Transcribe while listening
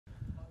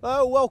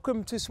Hello,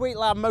 welcome to Sweet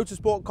Lamb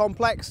Motorsport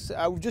Complex.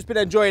 We've just been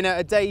enjoying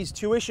a day's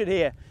tuition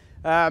here.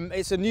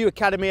 It's a new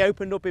academy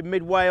opened up in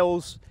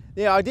mid-Wales.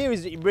 The idea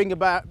is that you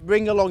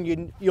bring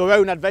along your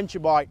own adventure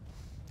bike,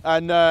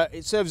 and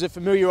it serves as a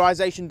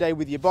familiarisation day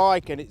with your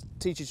bike, and it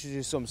teaches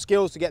you some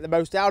skills to get the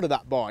most out of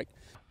that bike.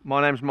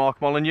 My name's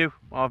Mark Molyneux.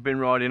 I've been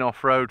riding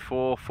off-road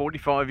for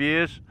 45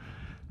 years,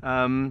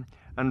 and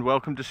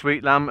welcome to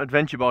Sweet Lamb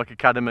Adventure Bike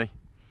Academy.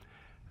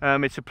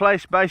 It's a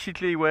place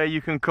basically where you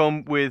can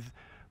come with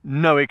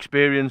no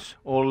experience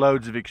or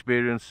loads of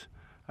experience,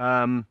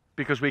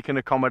 because we can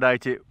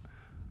accommodate it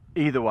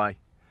either way.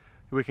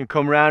 We can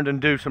come round and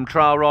do some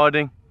trail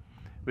riding,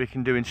 we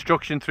can do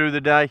instruction through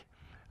the day,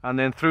 and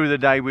then through the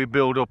day we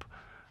build up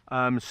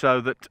so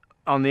that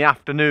on the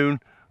afternoon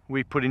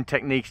we put in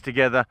techniques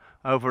together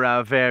over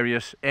our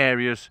various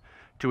areas,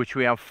 to which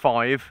we have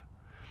 5.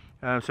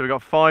 So we've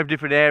got 5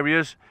 different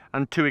areas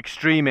and 2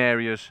 extreme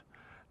areas,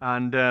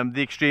 and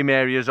the extreme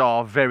areas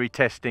are very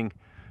testing,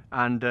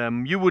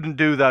 and you wouldn't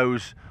do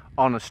those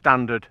on a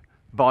standard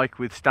bike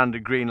with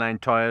standard green lane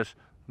tyres.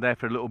 They're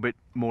for a little bit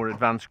more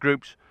advanced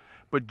groups,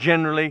 but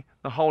generally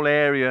the whole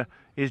area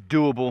is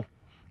doable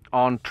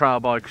on trail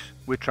bikes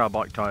with trail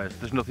bike tyres.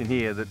 There's nothing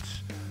here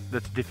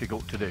that's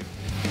difficult to do.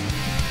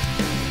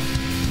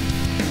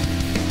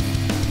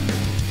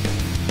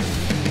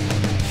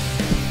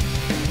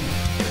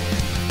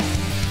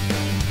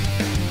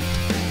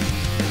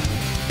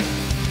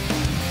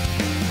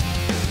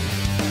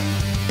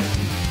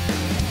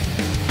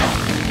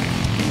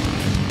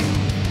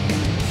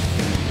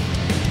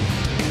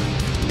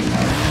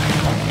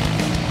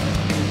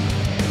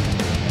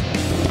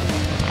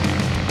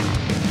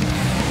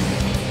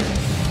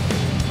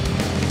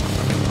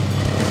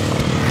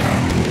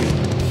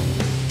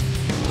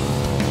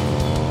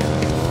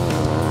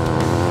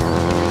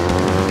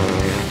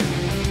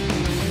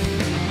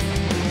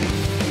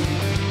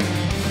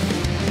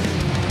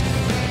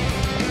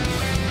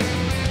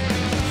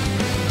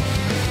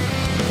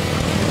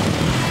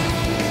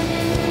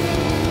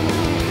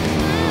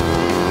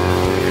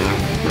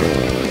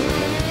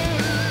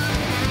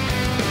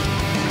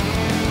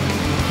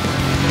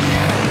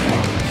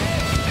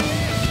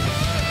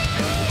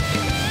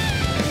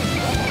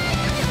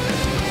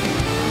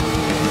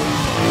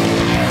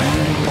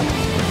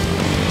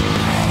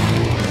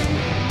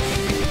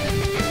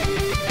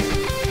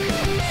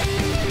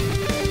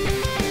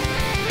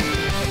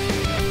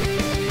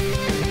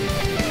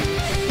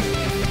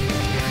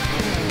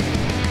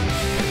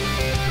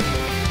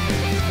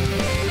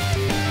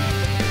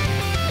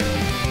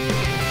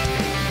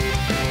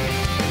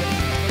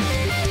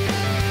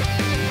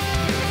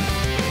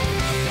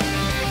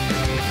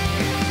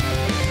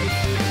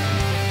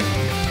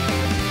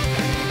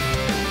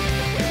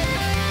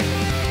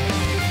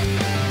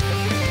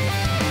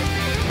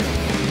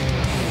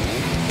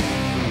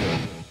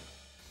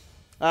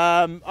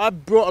 I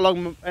brought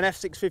along an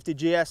F650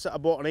 GS that I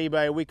bought on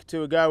eBay a week or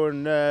 2 ago,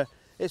 and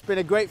it's been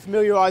a great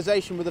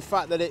familiarisation with the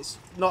fact that it's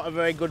not a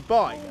very good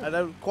bike. I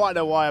don't quite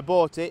know why I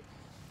bought it.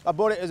 I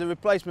bought it as a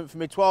replacement for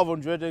my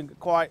 1200, and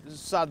quite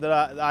sad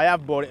that I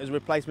have bought it as a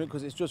replacement,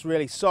 because it's just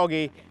really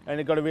soggy and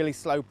it got a really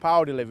slow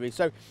power delivery.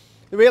 So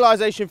the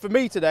realisation for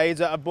me today is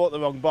that I bought the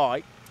wrong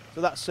bike,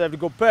 so that served a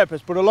good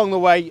purpose. But along the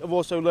way I've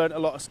also learnt a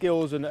lot of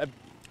skills and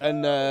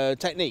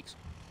techniques.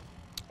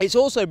 It's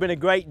also been a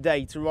great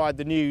day to ride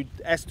the new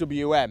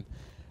SWM.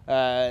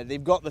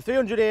 They've got the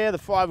 300 here, the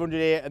 500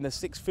 here, and the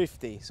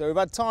 650. So we've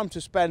had time to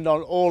spend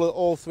on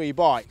all 3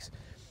 bikes.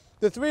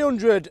 The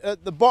 300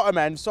 at the bottom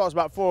end starts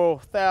about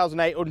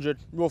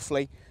 4,800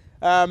 roughly.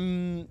 For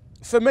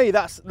me,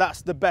 that's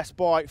the best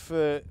bike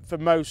for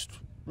most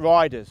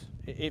riders,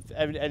 if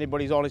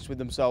anybody's honest with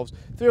themselves.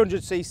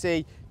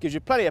 300cc gives you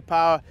plenty of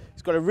power.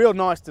 It's got a real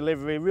nice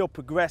delivery, real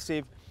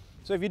progressive.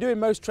 So if you're doing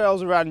most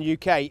trails around the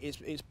UK,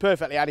 it's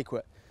perfectly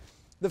adequate.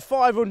 The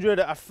 500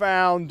 I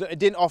found it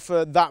didn't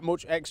offer that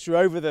much extra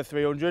over the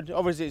 300.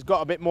 Obviously it's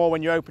got a bit more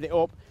when you open it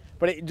up,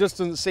 but it just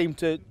doesn't seem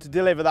to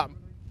deliver that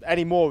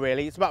anymore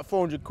really. It's about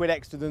 400 quid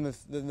extra than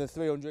the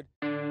 300.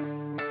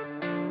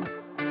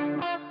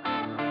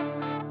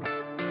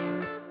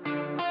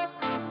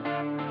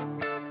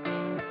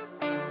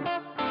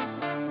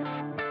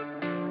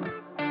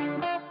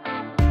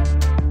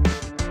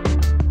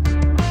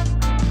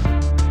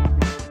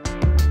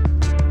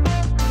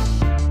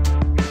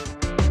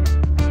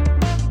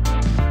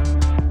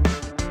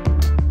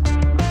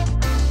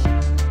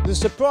 The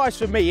surprise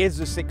for me is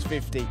the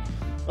 650,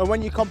 and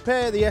when you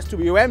compare the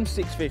SWM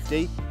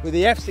 650 with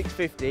the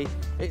F650,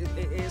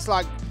 it's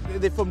like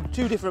they're from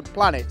 2 different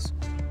planets.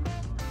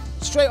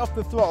 Straight off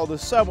the throttle,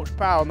 there's so much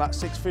power on that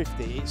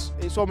 650.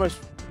 It's almost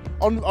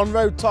on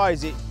road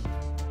tyres. It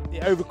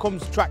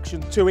overcomes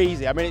traction too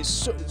easy. I mean,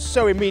 it's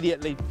so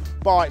immediately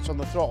bites on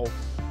the throttle.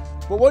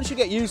 But once you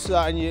get used to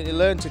that and you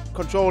learn to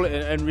control it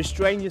and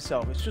restrain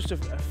yourself, it's just a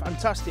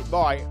fantastic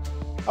bike.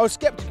 I was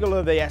sceptical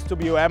of the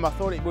SWM. I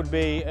thought it would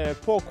be a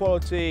poor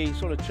quality,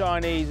 sort of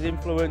Chinese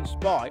influenced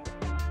bike.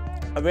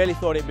 I really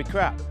thought it'd be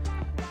crap.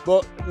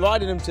 But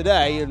riding them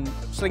today and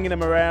slinging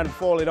them around and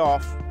falling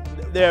off,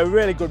 they're a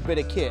really good bit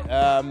of kit,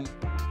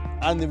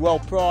 and they're well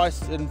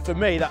priced. And for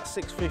me, that's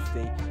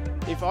 650.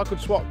 If I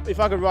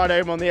could ride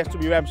home on the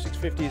SWM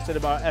 650 instead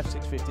of my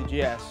F650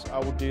 GS, I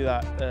would do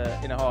that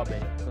in a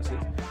heartbeat, because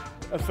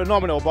it's a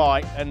phenomenal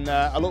bike, and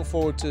I look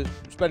forward to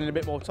spending a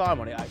bit more time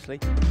on it actually.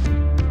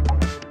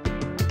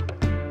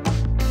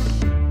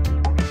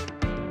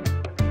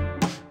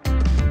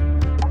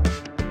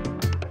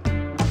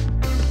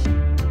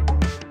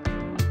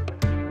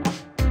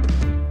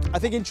 I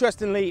think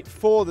interestingly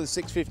for the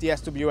 650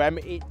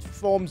 SWM, it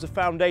forms the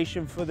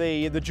foundation for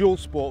the dual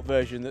sport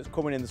version that's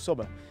coming in the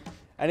summer.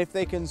 And if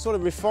they can sort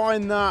of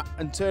refine that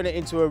and turn it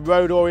into a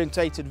road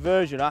orientated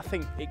version, I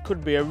think it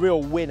could be a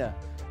real winner.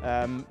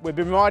 We've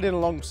been riding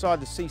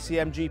alongside the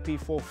CCM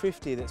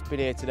GP450 that's been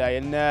here today,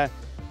 and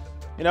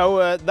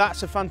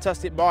that's a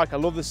fantastic bike. I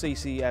love the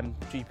CCM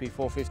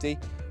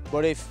GP450,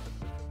 but if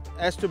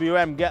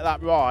SWM get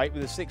that right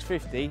with the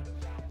 650,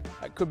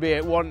 it could be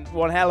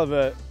one hell of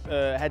a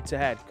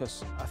head-to-head,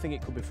 because I think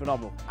it could be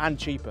phenomenal and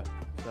cheaper.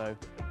 So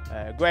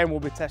Graham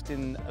will be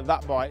testing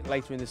that bike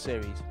later in the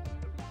series.